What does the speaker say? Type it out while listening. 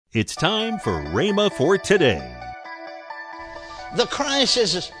It's time for Rhema for today. The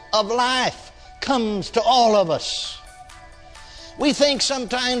crisis of life comes to all of us. We think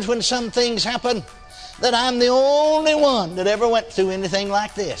sometimes when some things happen that I'm the only one that ever went through anything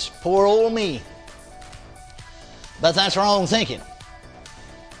like this. Poor old me. But that's wrong thinking.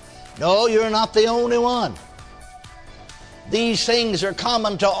 No, you're not the only one. These things are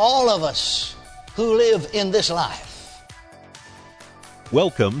common to all of us who live in this life.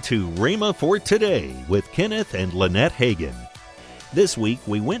 Welcome to Rhema for Today with Kenneth and Lynette Hagin. This week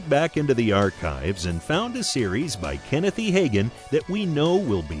we went back into the archives and found a series by Kenneth E. Hagin that we know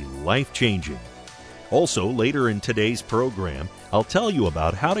will be life-changing. Also, later in today's program, I'll tell you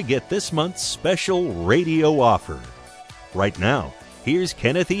about how to get this month's special radio offer. Right now, here's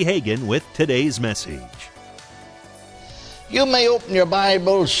Kenneth E. Hagin with today's message. You may open your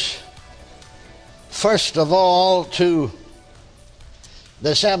Bibles, first of all, to the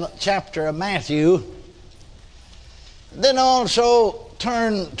 7th chapter of Matthew. Then also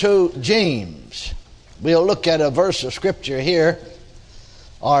turn to James. We'll look at a verse of Scripture here,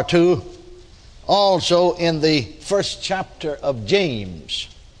 or two, also in the 1st chapter of James.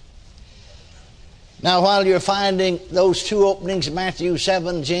 Now, while you're finding those two openings, Matthew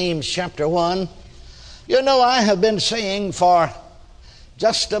 7, James chapter 1, you know I have been saying for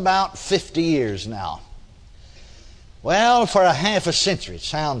just about 50 years now. Well, for a half a century. It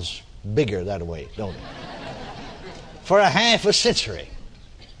sounds bigger that way, don't it? For a half a century.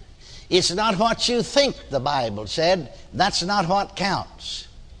 It's not what you think the Bible said. That's not what counts.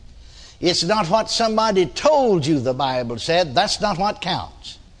 It's not what somebody told you the Bible said. That's not what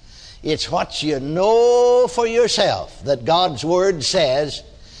counts. It's what you know for yourself that God's Word says,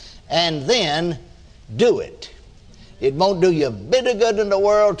 and then do it. It won't do you a bit of good in the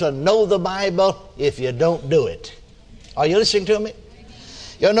world to know the Bible if you don't do it. Are you listening to me?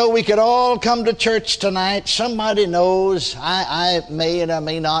 You know, we could all come to church tonight. Somebody knows, I may and I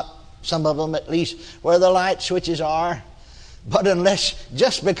may not, some of them at least, where the light switches are. But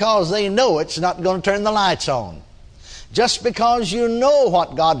just because they know it's not going to turn the lights on. Just because you know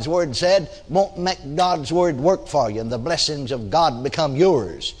what God's Word said won't make God's Word work for you and the blessings of God become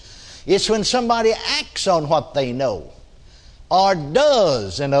yours. It's when somebody acts on what they know, or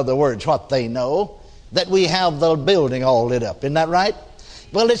does, in other words, what they know, that we have the building all lit up. Isn't that right?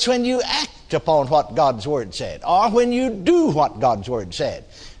 Well, it's when you act upon what God's Word said, or when you do what God's Word said.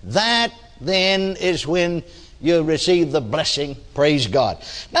 That then is when you receive the blessing. Praise God.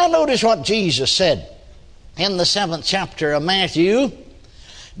 Now notice what Jesus said in the 7th chapter of Matthew,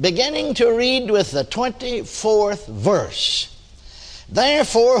 beginning to read with the 24th verse.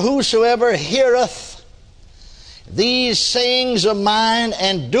 Therefore, whosoever heareth these sayings of mine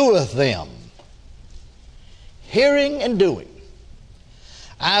and doeth them, hearing and doing,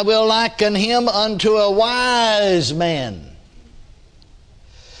 I will liken him unto a wise man,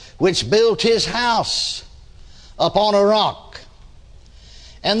 which built his house upon a rock.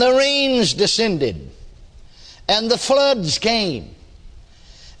 And the rains descended, and the floods came,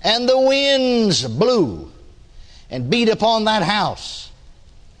 and the winds blew, and beat upon that house.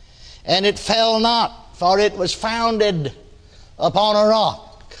 And it fell not, for it was founded upon a rock.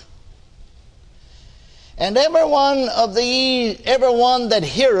 And everyone that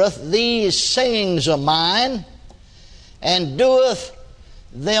heareth these sayings of mine, and doeth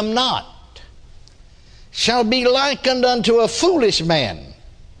them not, shall be likened unto a foolish man,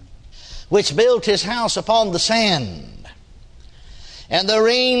 which built his house upon the sand. And the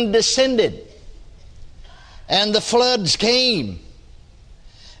rain descended, and the floods came,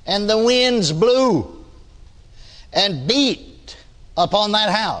 and the winds blew, and beat upon that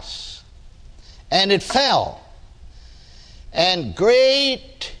house. And it fell, and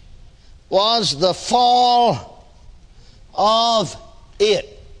great was the fall of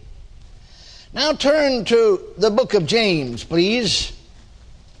it. Now turn to the book of James, please.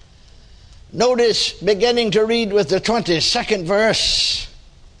 Notice, beginning to read with the 22nd verse,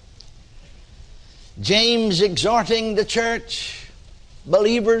 James exhorting the church,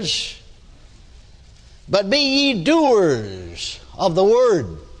 believers, but be ye doers of the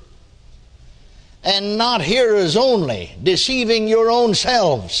word, and not hearers only, deceiving your own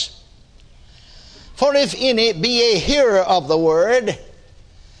selves. For if any be a hearer of the word,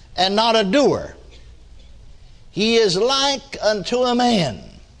 and not a doer, he is like unto a man,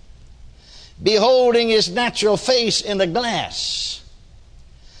 beholding his natural face in a glass.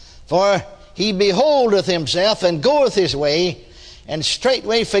 For he beholdeth himself, and goeth his way, and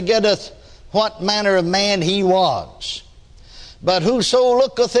straightway forgetteth what manner of man he was. But whoso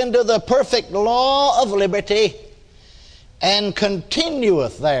looketh into the perfect law of liberty, and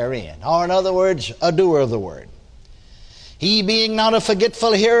continueth therein. Or in other words, a doer of the word. He being not a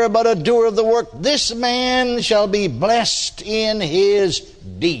forgetful hearer, but a doer of the work, this man shall be blessed in his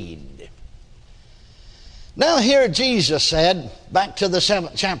deed. Now here Jesus said, back to the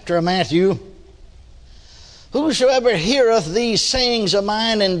 7th chapter of Matthew, whosoever heareth these sayings of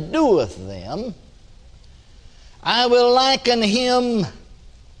mine and doeth them, I will liken him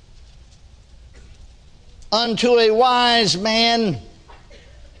unto a wise man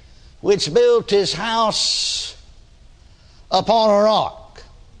which built his house upon a rock.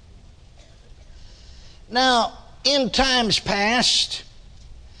 Now, in times past,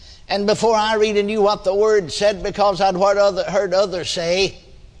 and before I read and knew what the Word said, because I'd heard others say,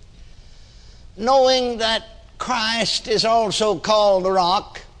 knowing that Christ is also called the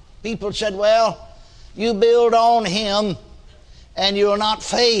rock, people said, well, you build on Him and you'll not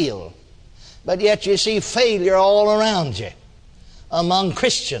fail. But yet you see failure all around you among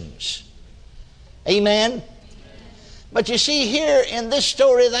Christians. Amen? But you see here in this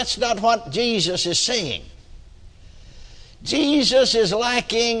story, that's not what Jesus is saying. Jesus is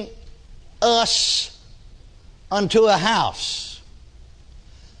likening us unto a house.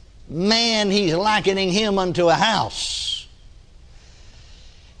 Man, He's likening him unto a house.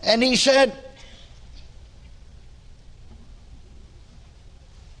 And He said,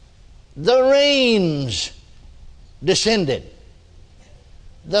 the rains descended,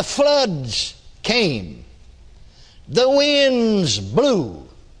 the floods came, the winds blew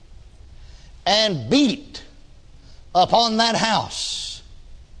and beat upon that house.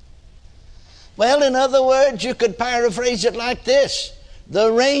 Well, in other words, you could paraphrase it like this.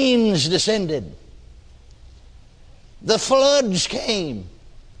 The rains descended, the floods came,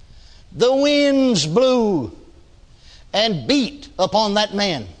 the winds blew and beat upon that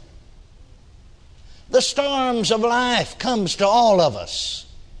man. The storms of life comes to all of us.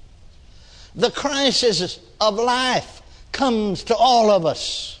 The crisis of life comes to all of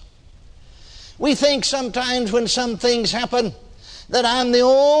us. We think sometimes when some things happen that I'm the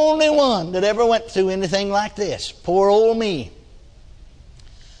only one that ever went through anything like this. Poor old me.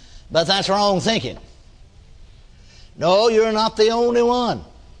 But that's wrong thinking. No, you're not the only one.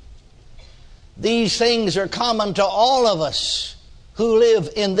 These things are common to all of us who live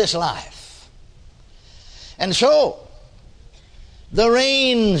in this life. And so, the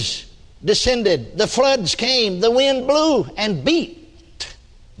rains descended, the floods came, the wind blew and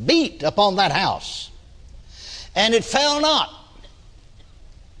beat upon that house. And it fell not,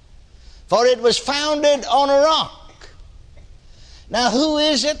 for it was founded on a rock. Now, who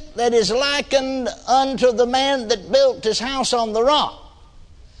is it that is likened unto the man that built his house on the rock?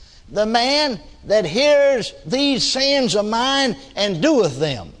 The man that hears these sayings of mine and doeth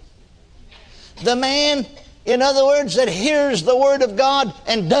them. The man, in other words, that hears the Word of God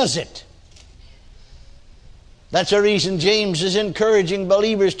and does it. That's the reason James is encouraging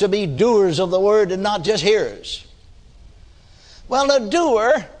believers to be doers of the Word and not just hearers. Well, a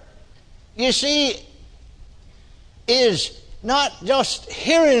doer, you see, is not just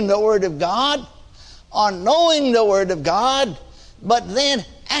hearing the Word of God or knowing the Word of God, but then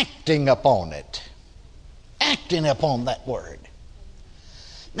acting upon it. Acting upon that Word.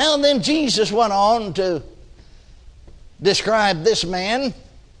 Now then, Jesus went on to describe this man.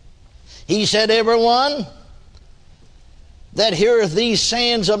 He said, everyone that heareth these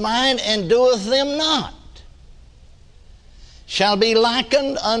sayings of mine and doeth them not shall be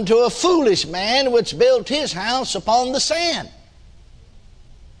likened unto a foolish man which built his house upon the sand.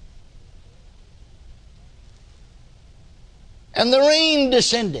 And the rain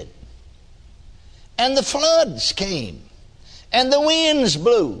descended, and the floods came, and the winds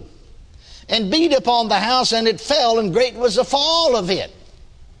blew, and beat upon the house, and it fell, and great was the fall of it.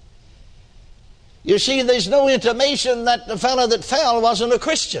 You see, there's no intimation that the fellow that fell wasn't a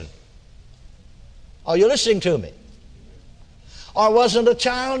Christian. Are you listening to me? Or wasn't a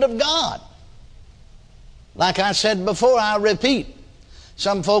child of God. Like I said before, I repeat,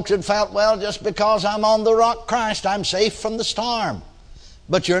 some folks had felt, well, just because I'm on the rock Christ, I'm safe from the storm.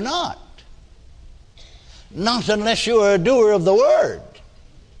 But you're not. Not unless you are a doer of the Word.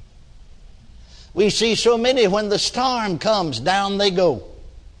 We see so many, when the storm comes, down they go.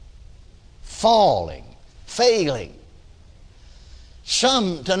 Falling, failing.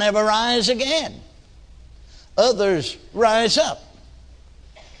 Some to never rise again. Others rise up.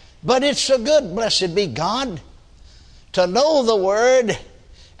 But it's so good, blessed be God, to know the Word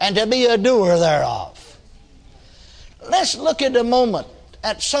and to be a doer thereof. Let's look at a moment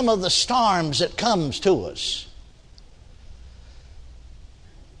at some of the storms that comes to us.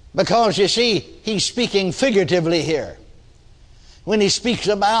 Because you see, he's speaking figuratively here. when he speaks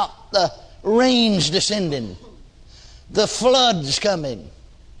about the rains descending, the floods coming,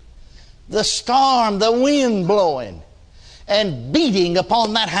 the storm, the wind blowing and beating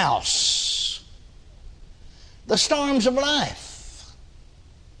upon that house. The storms of life.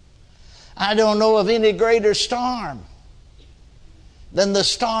 I don't know of any greater storm than the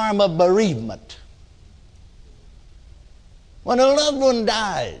storm of bereavement. When a loved one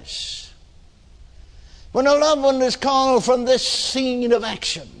dies, when a loved one is called from this scene of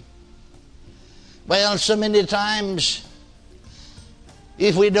action, well, so many times,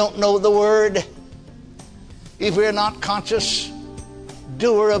 if we don't know the Word, if we're not conscious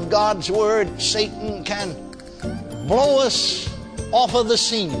doer of God's Word, Satan can blow us off of the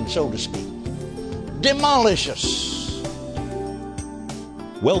scene, so to speak, demolish us.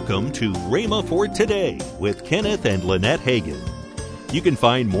 Welcome to Rhema for Today with Kenneth and Lynette Hagin. You can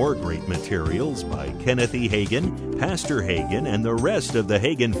find more great materials by Kenneth E. Hagin, Pastor Hagin, and the rest of the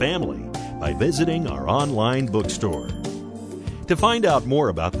Hagin family by visiting our online bookstore. To find out more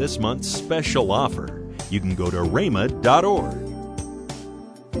about this month's special offer, you can go to rhema.org.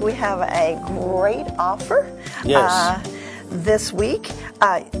 We have a great offer this week.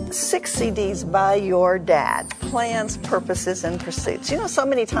 6 CDs by your dad. Plans, Purposes, and Pursuits. You know, so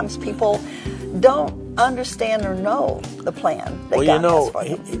many times people don't understand or know the plan that God has for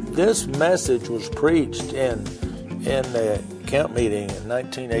them. This message was preached in the camp meeting in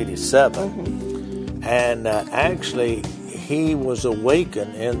 1987. And actually, he was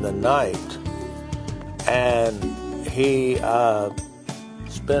awakened in the night, and he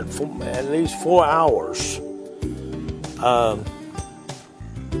spent at least 4 hours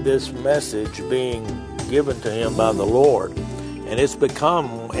this message being given to him by the Lord. And it's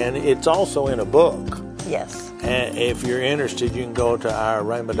also in a book. Yes. And if you're interested, you can go to our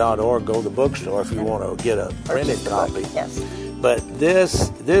rhema.org, go to the bookstore if you want to get a printed copy. Yes. But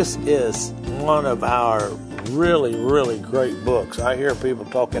this is one of our really, really great books. I hear people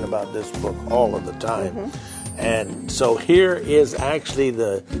talking about this book all of the time. Mm-hmm. And so here is actually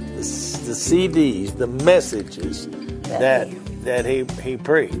the CDs, the messages that he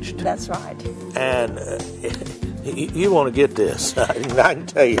preached. That's right. And you want to get this. I can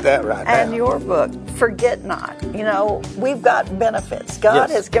tell you that right now. And your book, Forget Not. You know, we've got benefits. God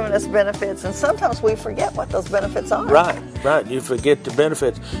has given us benefits, and sometimes we forget what those benefits are. Right. You forget the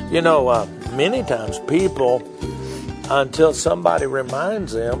benefits. You know, many times people, until somebody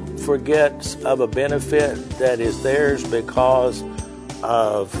reminds them, forgets of a benefit that is theirs because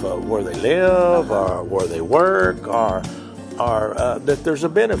of where they live or where they work or that there's a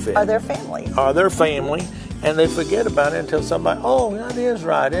benefit. Or their family. And they forget about it until somebody, that is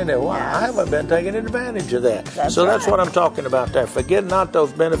right, isn't it? Well, yes. I haven't been taking advantage of that. That's what I'm talking about there. Forget not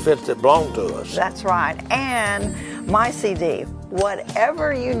those benefits that belong to us. That's right. And my CD,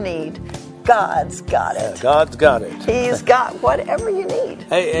 whatever you need, God's got it. Yeah, God's got it. He's got whatever you need.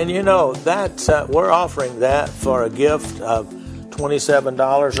 Hey, and you know, that's we're offering that for a gift of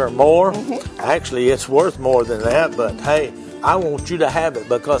 $27 or more. Mm-hmm. Actually, it's worth more than that, but hey, I want you to have it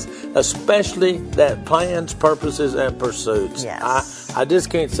because especially that Plans, Purposes, and Pursuits. Yes. I just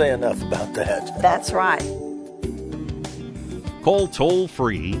can't say enough about that. That's right. Call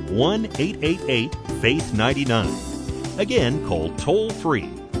toll-free 1-888-FAITH-99. Again, call toll-free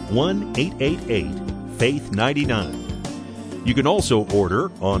 1-888-FAITH-99. You can also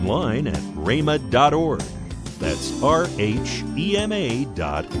order online at rhema.org. That's RHEMA.org.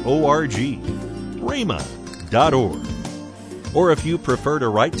 rhema.org. Or if you prefer to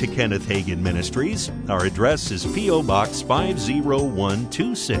write to Kenneth Hagin Ministries, our address is P.O. Box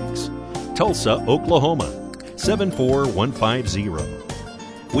 50126, Tulsa, Oklahoma 74150.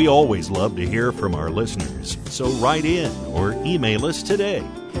 We always love to hear from our listeners, so write in or email us today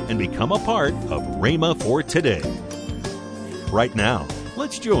and become a part of Rhema for Today. Right now,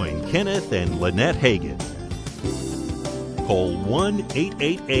 let's join Kenneth and Lynette Hagin. Call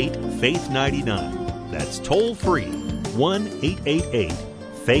 1-888-FAITH-99. That's toll-free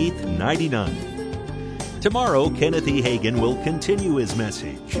 1-888-FAITH-99. Tomorrow, Kenneth E. Hagin will continue his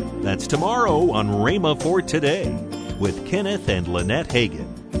message. That's tomorrow on Rhema for Today with Kenneth and Lynette Hagin.